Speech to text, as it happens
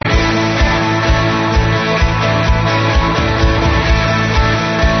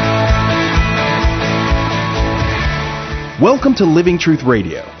Welcome to Living Truth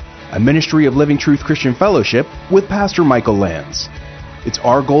Radio, a ministry of Living Truth Christian Fellowship with Pastor Michael Lands. It's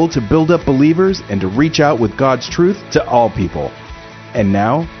our goal to build up believers and to reach out with God's truth to all people. And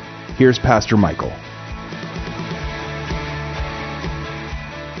now, here's Pastor Michael.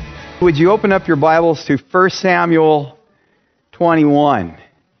 Would you open up your Bibles to 1 Samuel 21?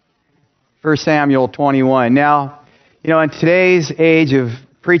 1 Samuel 21. Now, in today's age of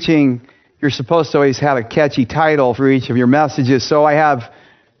preaching, you're supposed to always have a catchy title for each of your messages. So I have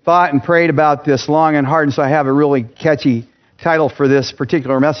thought and prayed about this long and hard, and so I have a really catchy title for this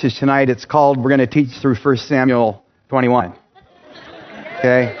particular message tonight. It's called, we're going to teach through 1 Samuel 21.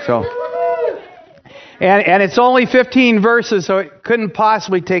 Okay, so... And it's only 15 verses, so it couldn't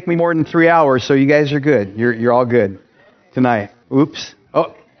possibly take me more than 3 hours, so you guys are good. You're all good tonight. Oops.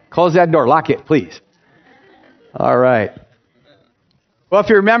 Oh, close that door. Lock it, please. All right. Well, if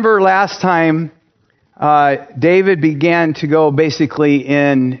you remember last time, David began to go basically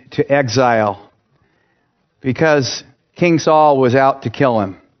into exile because King Saul was out to kill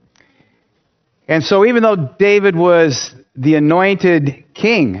him. And so even though David was the anointed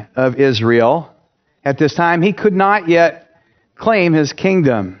king of Israel at this time, he could not yet claim his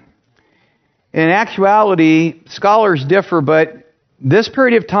kingdom. In actuality, scholars differ, but this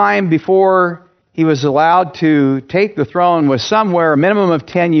period of time before he was allowed to take the throne was somewhere a minimum of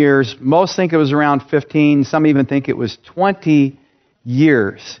 10 years. Most think it was around 15. Some even think it was 20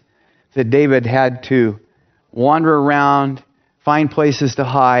 years that David had to wander around, find places to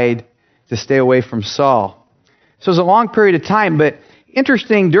hide, to stay away from Saul. So it was a long period of time, but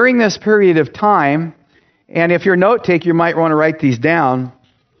interesting, during this period of time, and if you're a note taker, you might want to write these down,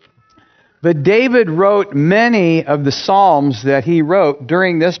 but David wrote many of the Psalms that he wrote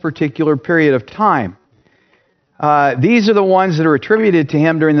during this particular period of time. These are the ones that are attributed to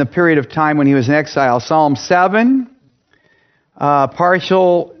him during the period of time when he was in exile. Psalm 7,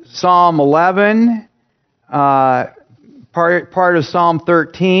 partial Psalm 11, part of Psalm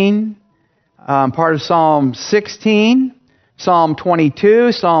 13, part of Psalm 16, Psalm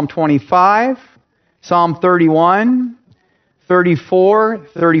 22, Psalm 25, Psalm 31, 34,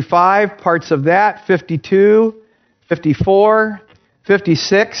 35, parts of that, 52, 54,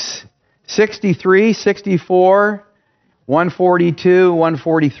 56, 63, 64, 142,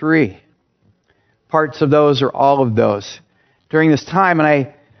 143. Parts of those or all of those during this time.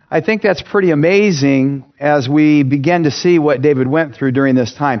 And I think that's pretty amazing as we begin to see what David went through during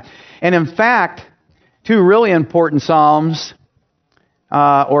this time. And in fact, two really important Psalms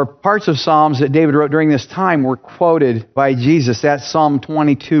or parts of Psalms that David wrote during this time were quoted by Jesus. That's Psalm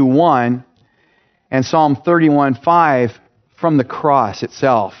 22:1 and Psalm 31:5 from the cross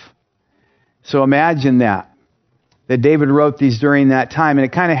itself. So imagine that David wrote these during that time. And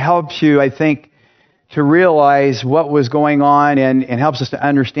it kind of helps you, I think, to realize what was going on and helps us to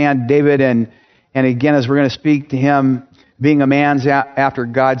understand David. And again, as we're going to speak to him, being a man after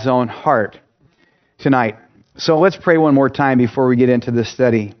God's own heart tonight. So let's pray one more time before we get into this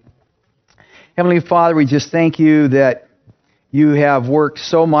study. Heavenly Father, we just thank you that you have worked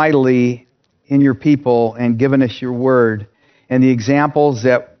so mightily in your people and given us your word and the examples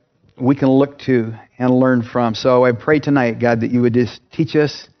that we can look to and learn from. So I pray tonight, God, that you would just teach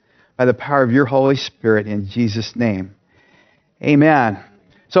us by the power of your Holy Spirit in Jesus' name. Amen.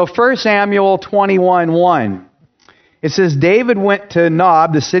 So 1 Samuel 21:1. It says, David went to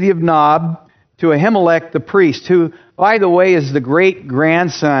Nob, the city of Nob, to Ahimelech the priest, who, by the way, is the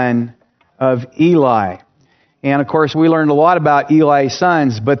great-grandson of Eli. And, of course, we learned a lot about Eli's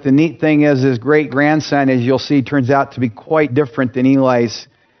sons, but the neat thing is his great-grandson, as you'll see, turns out to be quite different than Eli's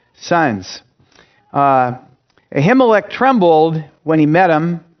sons. Ahimelech trembled when he met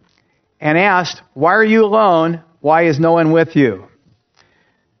him and asked, why are you alone? Why is no one with you?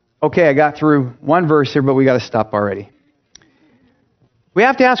 Okay, I got through one verse here, but we got to stop already. We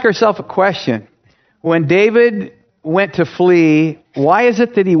have to ask ourselves a question. When David went to flee, why is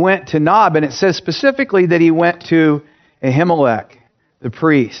it that he went to Nob? And it says specifically that he went to Ahimelech, the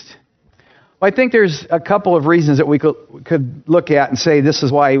priest. Well, I think there's a couple of reasons that we could look at and say this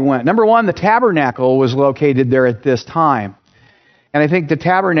is why he went. Number one, the tabernacle was located there at this time. And I think the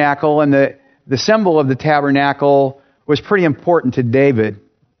tabernacle and the symbol of the tabernacle was pretty important to David.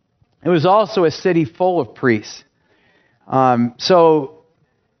 It was also a city full of priests. So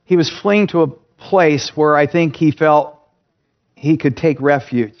he was fleeing to a place where I think he felt he could take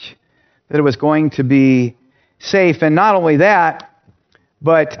refuge, that it was going to be safe. And not only that,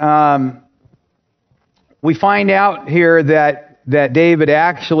 but we find out here that David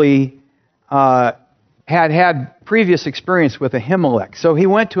actually had previous experience with Ahimelech. So he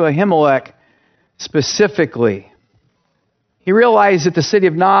went to Ahimelech specifically. he realized that the city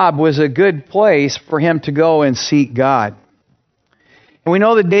of Nob was a good place for him to go and seek God. And we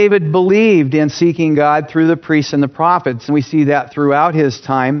know that David believed in seeking God through the priests and the prophets, and we see that throughout his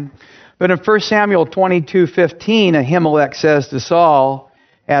time. But in 1 Samuel 22:15, Ahimelech says to Saul,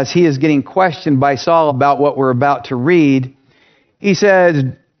 as he is getting questioned by Saul about what we're about to read, he says,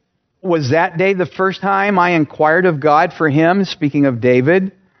 "Was that day the first time I inquired of God for him?" Speaking of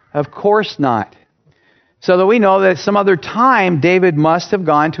David, of course not. So that we know that some other time David must have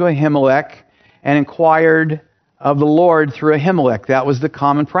gone to Ahimelech and inquired of the Lord through Ahimelech. That was the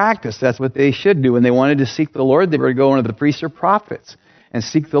common practice. That's what they should do. When they wanted to seek the Lord, they were to go into the priests or prophets and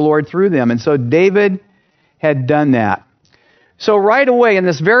seek the Lord through them. And so David had done that. So right away in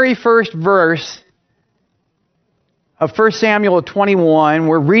this very first verse of 1 Samuel 21,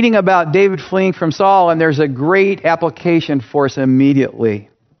 we're reading about David fleeing from Saul, and there's a great application for us immediately.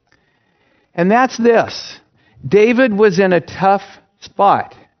 And that's this. David was in a tough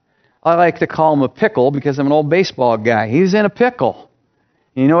spot. I like to call him a pickle because I'm an old baseball guy. He's in a pickle.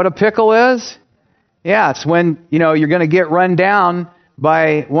 You know what a pickle is? Yeah, it's when, you're going to get run down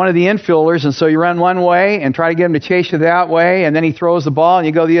by one of the infielders, and so you run one way and try to get him to chase you that way, and then he throws the ball and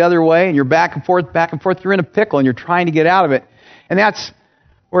you go the other way, and you're back and forth. You're in a pickle and you're trying to get out of it. And that's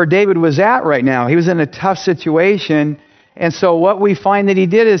where David was at right now. He was in a tough situation. And so what we find that he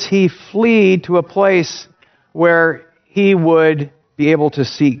did is he fled to a place where he would be able to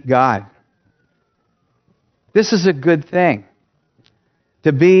seek God. This is a good thing.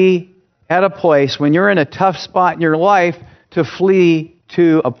 To be at a place when you're in a tough spot in your life, to flee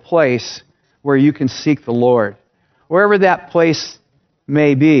to a place where you can seek the Lord, wherever that place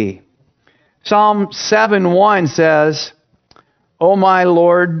may be. Psalm 7:1 says, "O my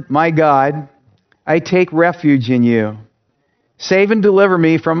Lord, my God, I take refuge in you. Save and deliver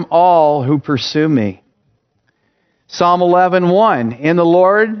me from all who pursue me." Psalm 11:1, "In the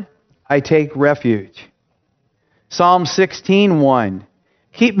Lord I take refuge." Psalm 16:1,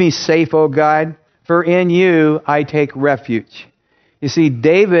 "Keep me safe, O God, for in you I take refuge." You see,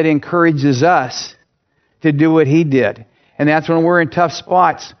 David encourages us to do what he did. And that's when we're in tough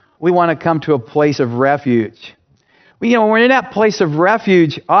spots, we want to come to a place of refuge. When we're in that place of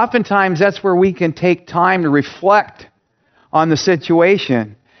refuge, oftentimes that's where we can take time to reflect on the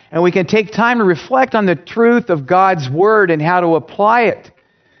situation. And we can take time to reflect on the truth of God's Word and how to apply it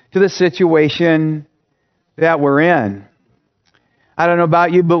to the situation that we're in. I don't know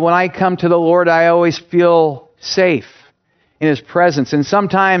about you, but when I come to the Lord, I always feel safe in His presence. And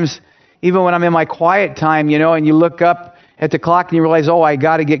sometimes, even when I'm in my quiet time, and you look up at the clock and you realize, oh, I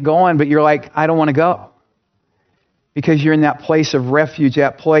got to get going, but you're like, I don't want to go. Because you're in that place of refuge,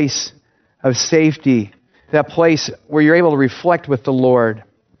 that place of safety, that place where you're able to reflect with the Lord.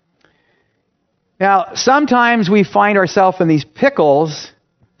 Now, sometimes we find ourselves in these pickles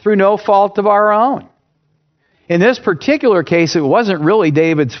through no fault of our own. In this particular case, it wasn't really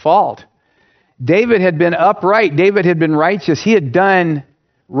David's fault. David had been upright. David had been righteous. He had done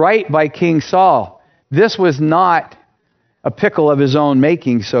right by King Saul. This was not a pickle of his own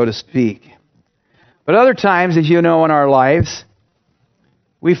making, so to speak. But other times, as you know in our lives,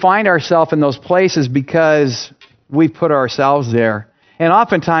 we find ourselves in those places because we put ourselves there. And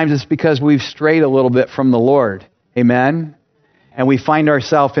oftentimes it's because we've strayed a little bit from the Lord. Amen? And we find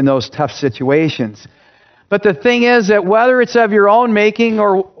ourselves in those tough situations. But the thing is that whether it's of your own making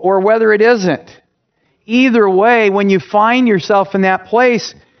or whether it isn't, either way, when you find yourself in that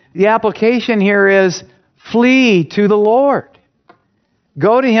place, the application here is flee to the Lord.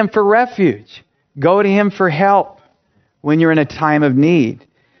 Go to Him for refuge. Go to Him for help when you're in a time of need.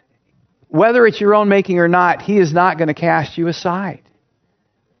 Whether it's your own making or not, He is not going to cast you aside.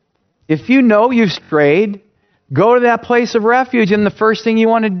 If you know you've strayed, go to that place of refuge, and the first thing you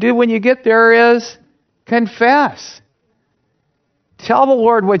want to do when you get there is confess. Tell the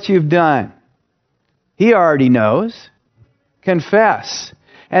Lord what you've done. He already knows. Confess.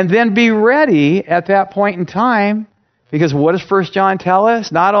 And then be ready at that point in time, because what does 1 John tell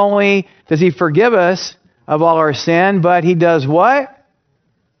us? Not only does He forgive us of all our sin, but He does what?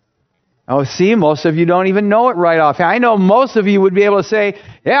 Oh, see, most of you don't even know it right off. I know most of you would be able to say,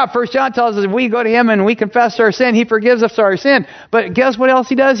 yeah, 1 John tells us if we go to Him and we confess our sin, He forgives us our sin. But guess what else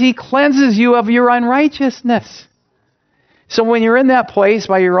He does? He cleanses you of your unrighteousness. So when you're in that place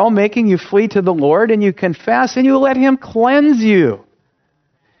by your own making, you flee to the Lord and you confess and you let Him cleanse you.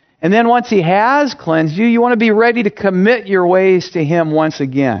 And then once He has cleansed you, you want to be ready to commit your ways to Him once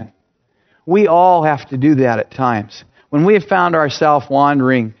again. We all have to do that at times. When we have found ourselves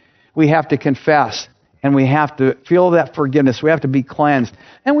wandering, we have to confess, and we have to feel that forgiveness. We have to be cleansed.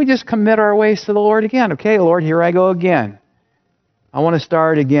 And we just commit our ways to the Lord again. Okay, Lord, here I go again. I want to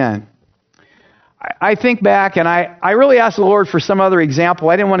start again. I think back, and I really asked the Lord for some other example.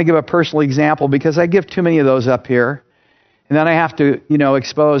 I didn't want to give a personal example because I give too many of those up here. And then I have to,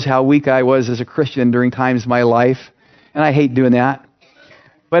 expose how weak I was as a Christian during times of my life. And I hate doing that.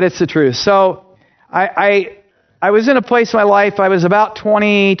 But it's the truth. So I was in a place in my life, I was about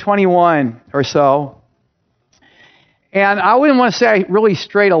 20, 21 or so. And I wouldn't want to say I really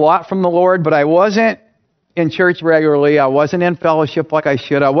strayed a lot from the Lord, but I wasn't in church regularly. I wasn't in fellowship like I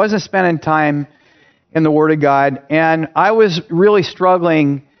should. I wasn't spending time in the Word of God. And I was really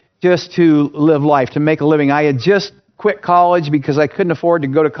struggling just to live life, to make a living. I had just quit college because I couldn't afford to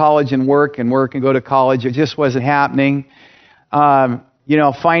go to college and work and go to college. It just wasn't happening.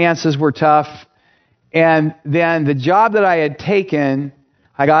 Finances were tough. And then the job that I had taken,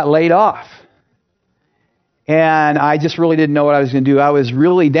 I got laid off. And I just really didn't know what I was going to do. I was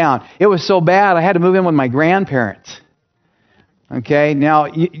really down. It was so bad, I had to move in with my grandparents. Okay, now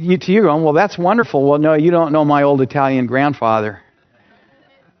you're going, well, that's wonderful. Well, no, you don't know my old Italian grandfather.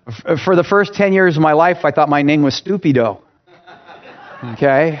 For the first 10 years of my life, I thought my name was Stupido.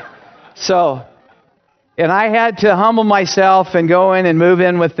 Okay, so, and I had to humble myself and go in and move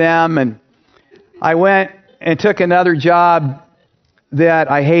in with them. And I went and took another job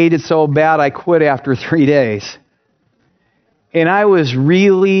that I hated so bad I quit after 3 days. And I was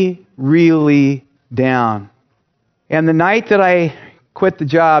really, really down. And the night that I quit the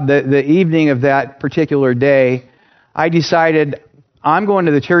job, the evening of that particular day, I decided I'm going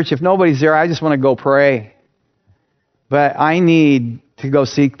to the church. If nobody's there, I just want to go pray. But I need to go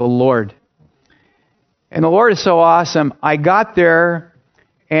seek the Lord. And the Lord is so awesome. I got there,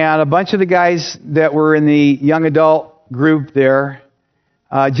 and a bunch of the guys that were in the young adult group there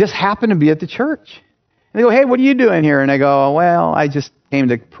just happened to be at the church. And they go, hey, what are you doing here? And I go, well, I just came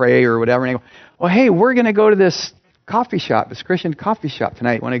to pray or whatever. And they go, well, hey, we're going to go to this coffee shop, this Christian coffee shop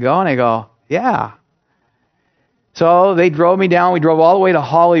tonight. Want to go? And I go, yeah. So they drove me down. We drove all the way to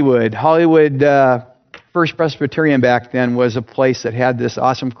Hollywood. Hollywood First Presbyterian back then was a place that had this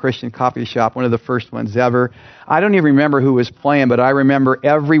awesome Christian coffee shop, one of the first ones ever. I don't even remember who was playing, but I remember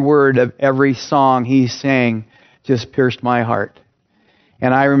every word of every song he sang just pierced my heart.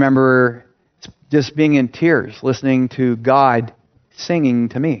 And I remember just being in tears, listening to God singing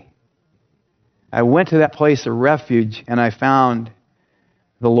to me. I went to that place of refuge, and I found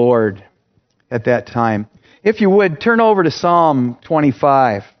the Lord at that time. If you would, turn over to Psalm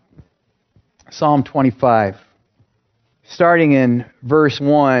 25. Psalm 25. Starting in verse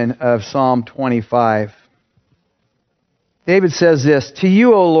 1 of Psalm 25. David says this, to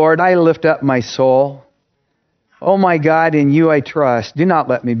you, O Lord, I lift up my soul. O my God, in you I trust. Do not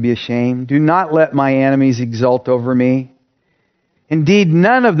let me be ashamed. Do not let my enemies exult over me. Indeed,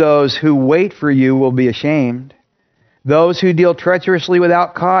 none of those who wait for you will be ashamed. Those who deal treacherously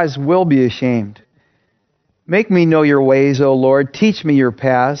without cause will be ashamed. Make me know your ways, O Lord. Teach me your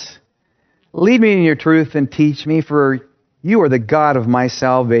paths. Lead me in your truth and teach me, for you are the God of my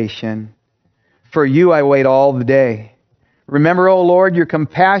salvation. For you I wait all the day. Remember, O Lord, your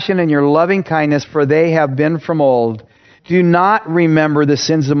compassion and your loving kindness, for they have been from old. Do not remember the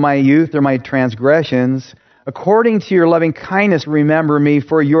sins of my youth or my transgressions. According to your loving kindness, remember me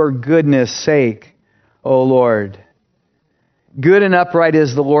for your goodness' sake, O Lord. Good and upright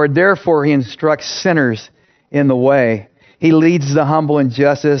is the Lord. Therefore, he instructs sinners in the way. He leads the humble in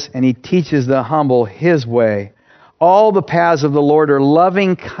justice, and he teaches the humble his way. All the paths of the Lord are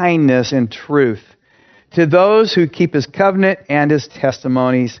loving kindness and truth to those who keep his covenant and his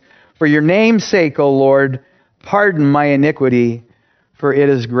testimonies. For your name's sake, O Lord, pardon my iniquity, for it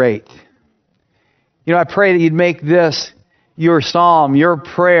is great. I pray that you'd make this your psalm, your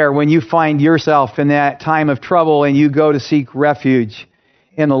prayer when you find yourself in that time of trouble and you go to seek refuge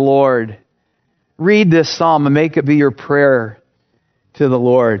in the Lord. Read this psalm and make it be your prayer to the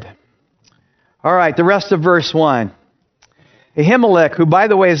Lord. All right, the rest of verse 1. Ahimelech, who by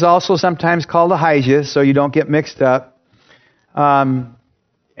the way is also sometimes called Ahijah, so you don't get mixed up.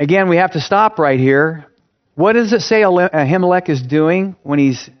 Again, we have to stop right here. What does it say Ahimelech is doing when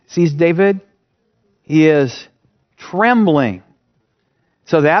he sees David? He is trembling.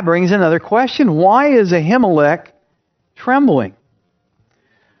 So that brings another question. Why is Ahimelech trembling?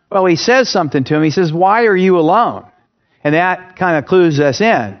 Well, he says something to him. He says, why are you alone? And that kind of clues us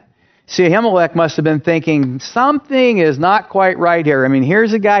in. See, Ahimelech must have been thinking, something is not quite right here. I mean,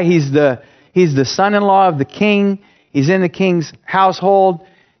 here's a guy, he's the son-in-law of the king. He's in the king's household.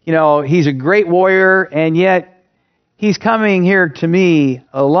 He's a great warrior, and yet he's coming here to me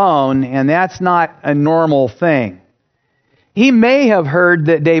alone, and that's not a normal thing. He may have heard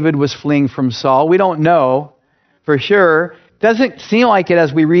that David was fleeing from Saul. We don't know for sure. Doesn't seem like it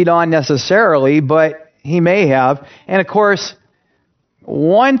as we read on necessarily, but he may have. And of course,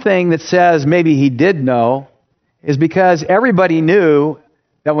 one thing that says maybe he did know is because everybody knew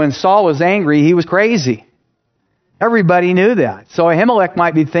that when Saul was angry, he was crazy. Everybody knew that. So Ahimelech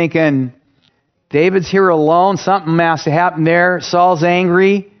might be thinking, David's here alone. Something has to happen there. Saul's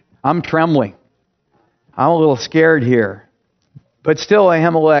angry. I'm trembling. I'm a little scared here. But still,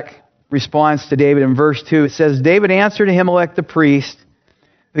 Ahimelech responds to David in verse 2. It says, David answered Ahimelech the priest,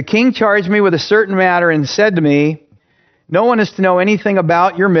 the king charged me with a certain matter and said to me, no one is to know anything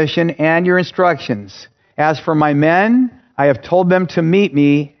about your mission and your instructions. As for my men, I have told them to meet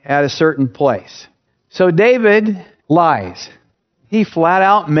me at a certain place. So David lies. He flat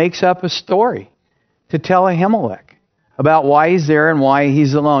out makes up a story to tell Ahimelech about why he's there and why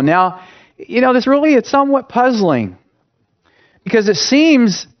he's alone. Now, this really is somewhat puzzling because it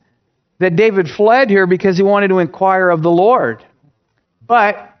seems that David fled here because he wanted to inquire of the Lord.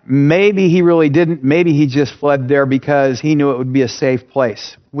 But maybe he really didn't. Maybe he just fled there because he knew it would be a safe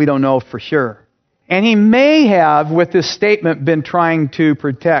place. We don't know for sure. And he may have, with this statement, been trying to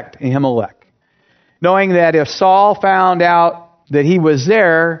protect Ahimelech, knowing that if Saul found out that he was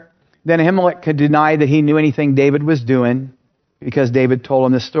there, then Ahimelech could deny that he knew anything David was doing because David told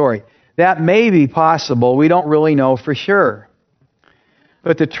him this story. That may be possible. We don't really know for sure.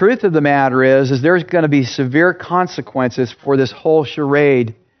 But the truth of the matter is there's going to be severe consequences for this whole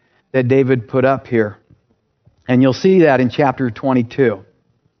charade that David put up here. And you'll see that in chapter 22.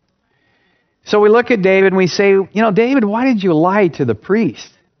 So we look at David and we say, David, why did you lie to the priest?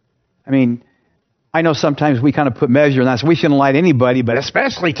 I know sometimes we kind of put measure on that, so we shouldn't lie to anybody, but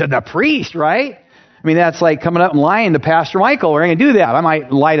especially to the priest, right? That's like coming up and lying to Pastor Michael. We're going to do that. I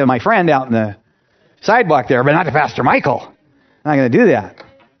might lie to my friend out in the sidewalk there, but not to Pastor Michael. I'm not going to do that.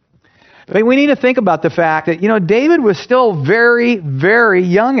 But we need to think about the fact that, David was still very, very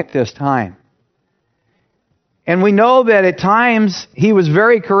young at this time. And we know that at times he was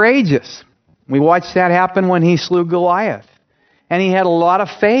very courageous. We watched that happen when he slew Goliath. And he had a lot of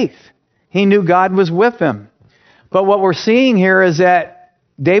faith. He knew God was with him. But what we're seeing here is that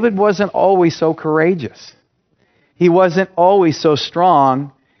David wasn't always so courageous. He wasn't always so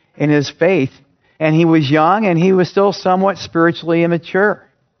strong in his faith. And he was young and he was still somewhat spiritually immature.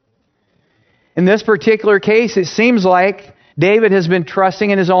 In this particular case, it seems like David has been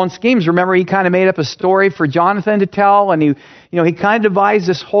trusting in his own schemes. Remember, he kind of made up a story for Jonathan to tell, and he kind of devised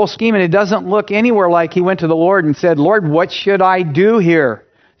this whole scheme, and it doesn't look anywhere like he went to the Lord and said, Lord, what should I do here?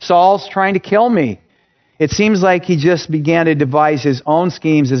 Saul's trying to kill me. It seems like he just began to devise his own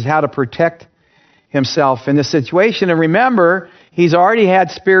schemes as how to protect himself in this situation. And remember, he's already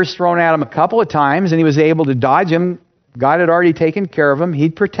had spears thrown at him a couple of times, and he was able to dodge them. God had already taken care of him.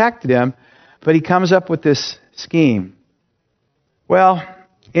 He'd protected him. But he comes up with this scheme. Well,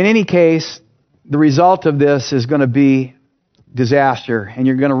 in any case, the result of this is going to be disaster. And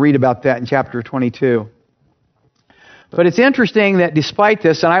you're going to read about that in chapter 22. But it's interesting that despite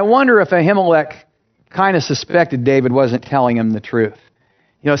this, and I wonder if Ahimelech kind of suspected David wasn't telling him the truth.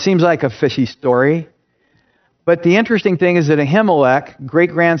 It seems like a fishy story. But the interesting thing is that Ahimelech,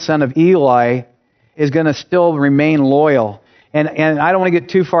 great-grandson of Eli, is going to still remain loyal. And I don't want to get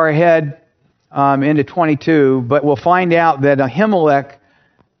too far ahead into 22, but we'll find out that Ahimelech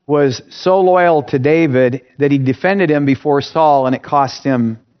was so loyal to David that he defended him before Saul, and it cost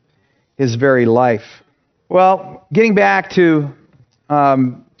him his very life. Well, getting back to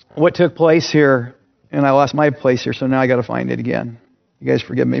what took place here, and I lost my place here, so now I got to find it again. You guys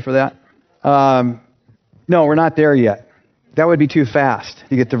forgive me for that? No, we're not there yet. That would be too fast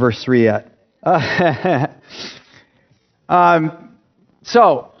to get to verse 3 yet.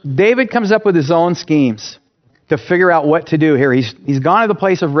 So, David comes up with his own schemes to figure out what to do here. He's gone to the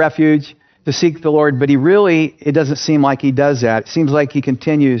place of refuge to seek the Lord, but it doesn't seem like he does that. It seems like he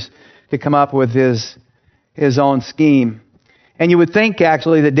continues to come up with his own scheme. And you would think,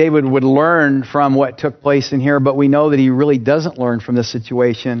 actually, that David would learn from what took place in here, but we know that he really doesn't learn from this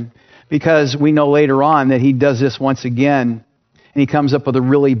situation because we know later on that he does this once again, and he comes up with a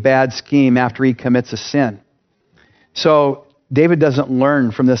really bad scheme after he commits a sin. So David doesn't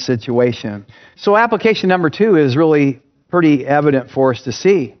learn from this situation. So application number 2 is really pretty evident for us to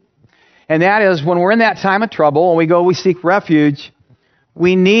see. And that is when we're in that time of trouble and we seek refuge,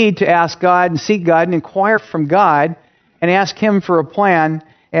 we need to ask God and seek God and inquire from God and ask Him for a plan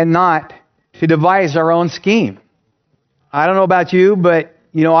and not to devise our own scheme. I don't know about you, but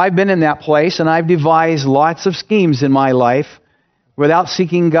I've been in that place and I've devised lots of schemes in my life without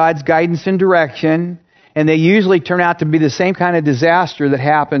seeking God's guidance and direction, and they usually turn out to be the same kind of disaster that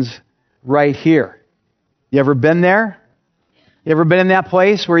happens right here. You ever been there? You ever been in that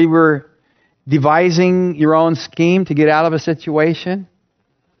place where you were devising your own scheme to get out of a situation?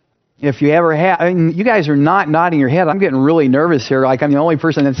 If you ever have, I mean, you guys are not nodding your head. I'm getting really nervous here, like I'm the only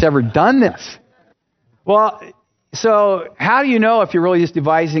person that's ever done this. Well, so how do you know if you're really just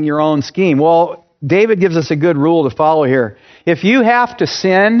devising your own scheme? Well, David gives us a good rule to follow here. If you have to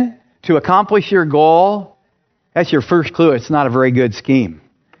sin to accomplish your goal, that's your first clue. It's not a very good scheme.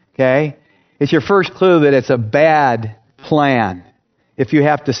 Okay? It's your first clue that it's a bad plan if you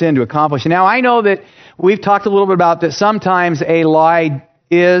have to sin to accomplish it. Now, I know that we've talked a little bit about that sometimes a lie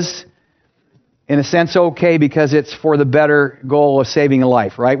is, in a sense, okay because it's for the better goal of saving a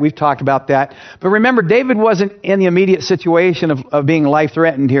life, right? We've talked about that. But remember, David wasn't in the immediate situation of being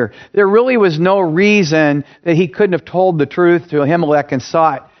life-threatened here. There really was no reason that he couldn't have told the truth to Ahimelech and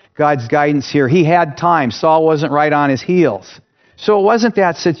sought God's guidance here. He had time. Saul wasn't right on his heels. So it wasn't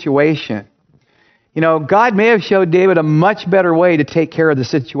that situation. You know, God may have showed David a much better way to take care of the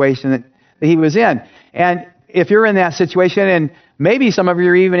situation that he was in. And if you're in that situation, and maybe some of you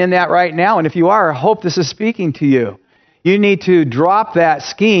are even in that right now, and if you are, I hope this is speaking to you. You need to drop that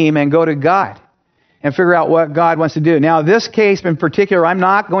scheme and go to God and figure out what God wants to do. Now, this case in particular, I'm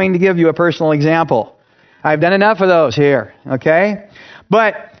not going to give you a personal example. I've done enough of those here, okay?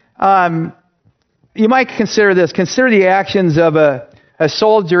 But you might consider this. Consider the actions of a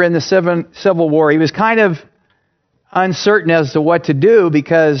soldier in the Civil War. He was kind of uncertain as to what to do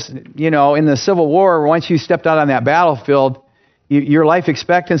because, you know, in the Civil War, once you stepped out on that battlefield, your life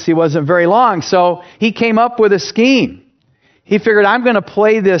expectancy wasn't very long. So he came up with a scheme. He figured, I'm going to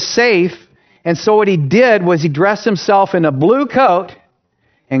play this safe. And so what he did was he dressed himself in a blue coat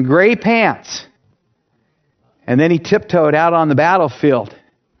and gray pants. And then he tiptoed out on the battlefield.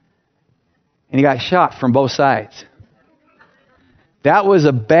 And he got shot from both sides. That was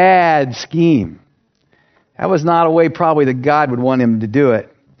a bad scheme. That was not a way probably that God would want him to do it.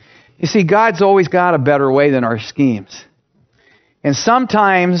 You see, God's always got a better way than our schemes. And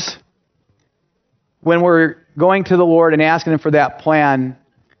sometimes when we're going to the Lord and asking Him for that plan,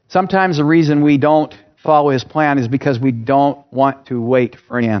 sometimes the reason we don't follow His plan is because we don't want to wait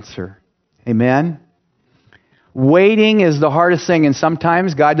for an answer. Amen? Waiting is the hardest thing, and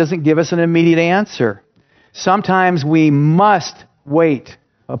sometimes God doesn't give us an immediate answer. Sometimes we must wait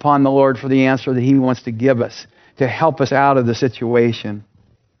upon the Lord for the answer that He wants to give us to help us out of the situation.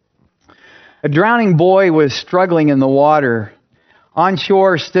 A drowning boy was struggling in the water. On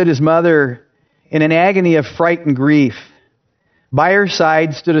shore stood his mother in an agony of fright and grief. By her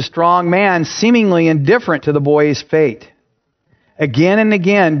side stood a strong man, seemingly indifferent to the boy's fate. Again and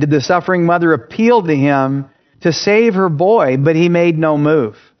again did the suffering mother appeal to him to save her boy, but he made no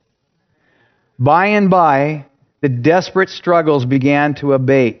move. By and by, the desperate struggles began to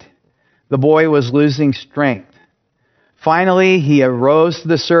abate. The boy was losing strength. Finally, he arose to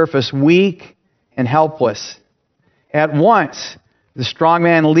the surface, weak and helpless. At once, the strong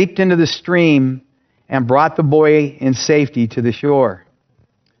man leaped into the stream and brought the boy in safety to the shore.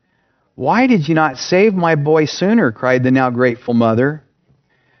 "Why did you not save my boy sooner?" cried the now grateful mother.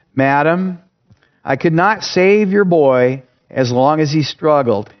 "Madam, I could not save your boy as long as he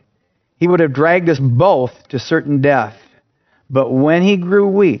struggled. He would have dragged us both to certain death. But when he grew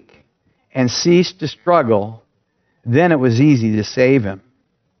weak and ceased to struggle, then it was easy to save him."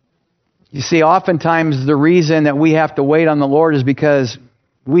 You see, oftentimes the reason that we have to wait on the Lord is because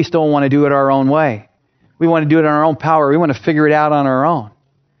we still want to do it our own way. We want to do it on our own power. We want to figure it out on our own.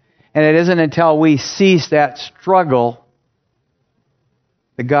 And it isn't until we cease that struggle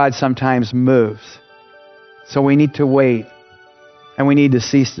that God sometimes moves. So we need to wait. And we need to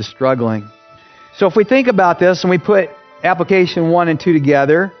cease the struggling. So if we think about this and we put application 1 and 2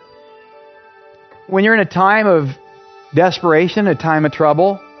 together, when you're in a time of desperation, a time of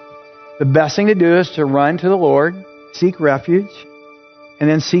trouble, the best thing to do is to run to the Lord, seek refuge, and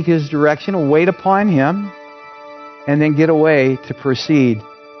then seek His direction, wait upon Him, and then get away to proceed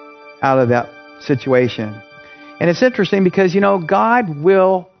out of that situation. And it's interesting because, you know, God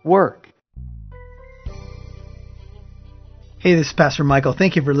will work. Hey, this is Pastor Michael.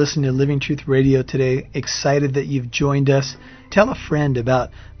 Thank you for listening to Living Truth Radio today. Excited that you've joined us. Tell a friend about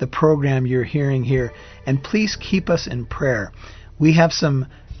the program you're hearing here, and please keep us in prayer. We have some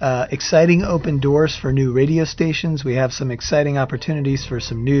exciting open doors for new radio stations. We have some exciting opportunities for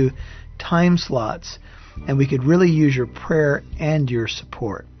some new time slots, and we could really use your prayer and your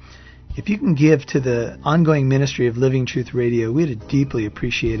support. If you can give to the ongoing ministry of Living Truth Radio, we'd deeply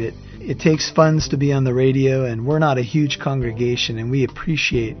appreciate it. It takes funds to be on the radio, and we're not a huge congregation, and we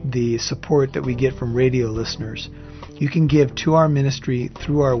appreciate the support that we get from radio listeners. You can give to our ministry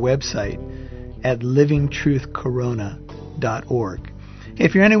through our website at livingtruthcorona.com. livingtruthcorona.org.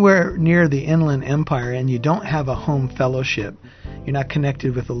 If you're anywhere near the Inland Empire and you don't have a home fellowship, you're not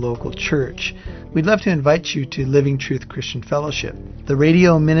connected with a local church, we'd love to invite you to Living Truth Christian Fellowship. The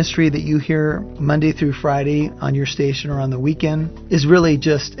radio ministry that you hear Monday through Friday on your station or on the weekend is really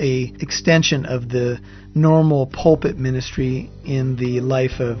just an extension of the normal pulpit ministry in the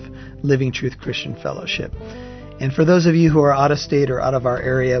life of Living Truth Christian Fellowship. And for those of you who are out of state or out of our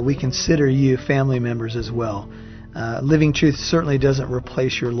area, we consider you family members as well. Living Truth certainly doesn't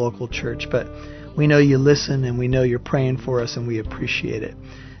replace your local church, but we know you listen and we know you're praying for us and we appreciate it.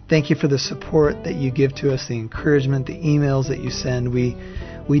 Thank you for the support that you give to us, the encouragement, the emails that you send. We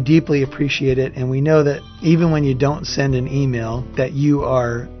deeply appreciate it, and we know that even when you don't send an email, that you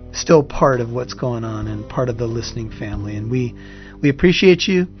are still part of what's going on and part of the listening family. And we appreciate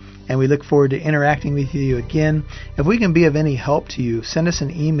you, and we look forward to interacting with you again. If we can be of any help to you, send us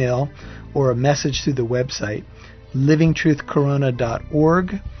an email or a message through the website,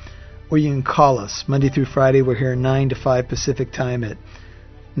 livingtruthcorona.org, or you can call us Monday through Friday. We're here 9 to 5 Pacific Time at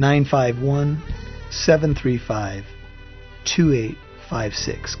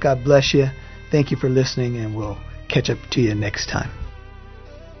 951-735-2856. God bless you. Thank you for listening, and we'll catch up to you next time.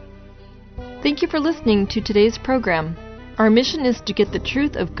 Thank you for listening to today's program. Our mission is to get the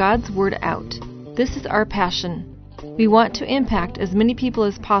truth of God's Word out. This is our passion. We want to impact as many people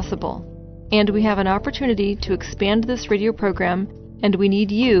as possible, and we have an opportunity to expand this radio program, and we need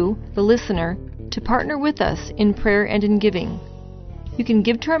you, the listener, to partner with us in prayer and in giving. You can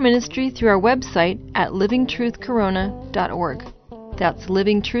give to our ministry through our website at livingtruthcorona.org. That's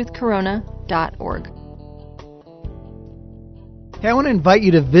livingtruthcorona.org. Hey, I want to invite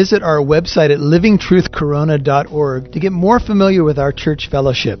you to visit our website at livingtruthcorona.org to get more familiar with our church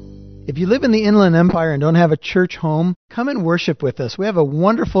fellowship. If you live in the Inland Empire and don't have a church home, come and worship with us. We have a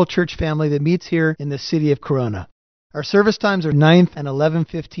wonderful church family that meets here in the city of Corona. Our service times are 9th and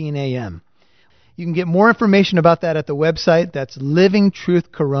 11:15 a.m. You can get more information about that at the website. That's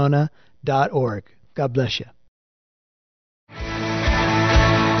livingtruthcorona.org. God bless you.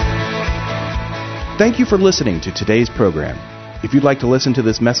 Thank you for listening to today's program. If you'd like to listen to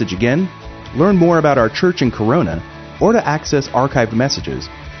this message again, learn more about our church in Corona, or to access archived messages,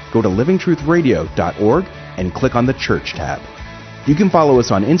 go to livingtruthradio.org and click on the Church tab. You can follow us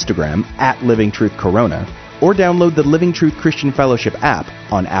on Instagram at livingtruthcorona, or download the Living Truth Christian Fellowship app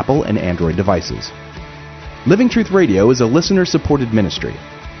on Apple and Android devices. Living Truth Radio is a listener-supported ministry.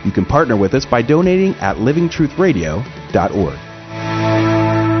 You can partner with us by donating at livingtruthradio.org.